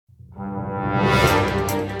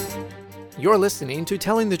You're listening to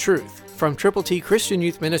Telling the Truth from Triple T Christian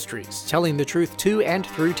Youth Ministries, telling the truth to and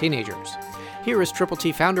through teenagers. Here is Triple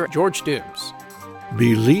T founder George Dooms.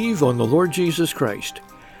 Believe on the Lord Jesus Christ.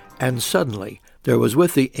 And suddenly there was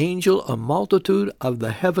with the angel a multitude of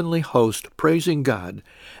the heavenly host praising God,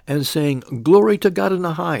 and saying, Glory to God in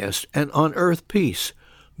the highest, and on earth peace,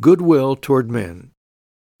 goodwill toward men.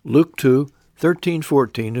 Luke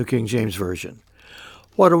 2:13-14, New King James Version.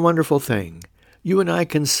 What a wonderful thing. You and I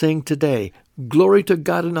can sing today, Glory to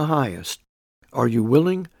God in the highest. Are you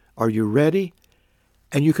willing? Are you ready?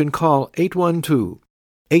 And you can call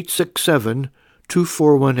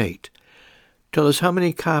 812-867-2418. Tell us how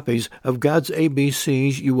many copies of God's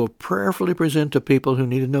ABCs you will prayerfully present to people who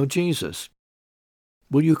need to know Jesus.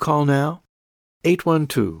 Will you call now?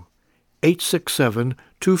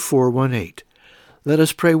 812-867-2418. Let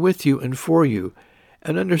us pray with you and for you,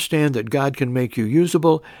 and understand that God can make you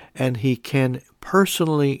usable, and He can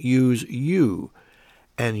personally use you,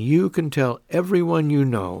 and you can tell everyone you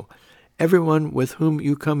know, everyone with whom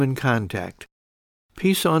you come in contact,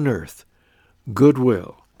 peace on earth,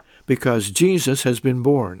 goodwill, because Jesus has been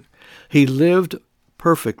born. He lived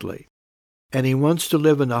perfectly, and He wants to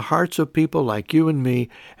live in the hearts of people like you and me,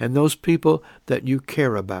 and those people that you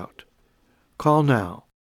care about. Call now,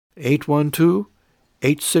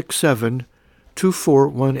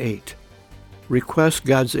 812-867-2418. Request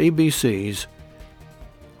God's ABCs,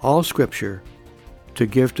 all Scripture, to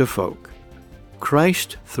give to folk.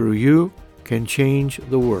 Christ, through you, can change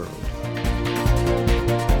the world.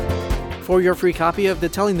 For your free copy of the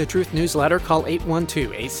Telling the Truth newsletter, call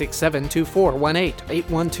 812-867-2418,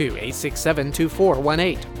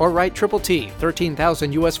 812-867-2418, or write Triple T,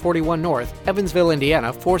 13,000 U.S. 41 North, Evansville,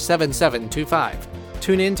 Indiana, 47725.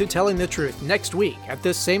 Tune in to Telling the Truth next week at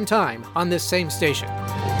this same time on this same station.